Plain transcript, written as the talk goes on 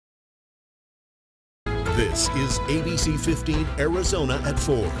This is ABC 15 Arizona at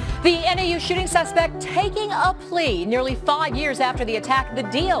 4. The NAU shooting suspect taking a plea nearly 5 years after the attack. The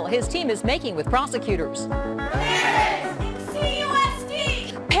deal his team is making with prosecutors.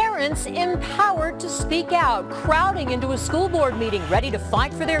 Parents empowered to speak out, crowding into a school board meeting, ready to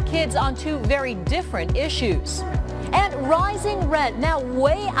fight for their kids on two very different issues. And rising rent, now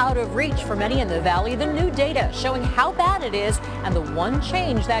way out of reach for many in the valley. The new data showing how bad it is and the one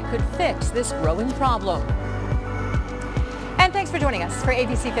change that could fix this growing problem. And thanks for joining us for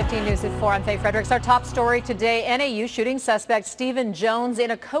ABC 15 News at 4. I'm Faye Fredericks. Our top story today, NAU shooting suspect Stephen Jones in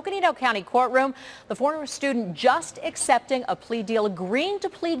a Coconino County courtroom. The former student just accepting a plea deal, agreeing to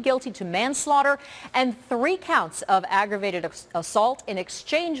plead guilty to manslaughter and 3 counts of aggravated assault in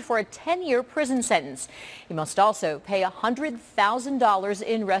exchange for a 10-year prison sentence. He must also pay $100,000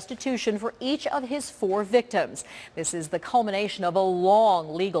 in restitution for each of his 4 victims. This is the culmination of a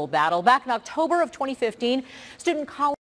long legal battle. Back in October of 2015, student college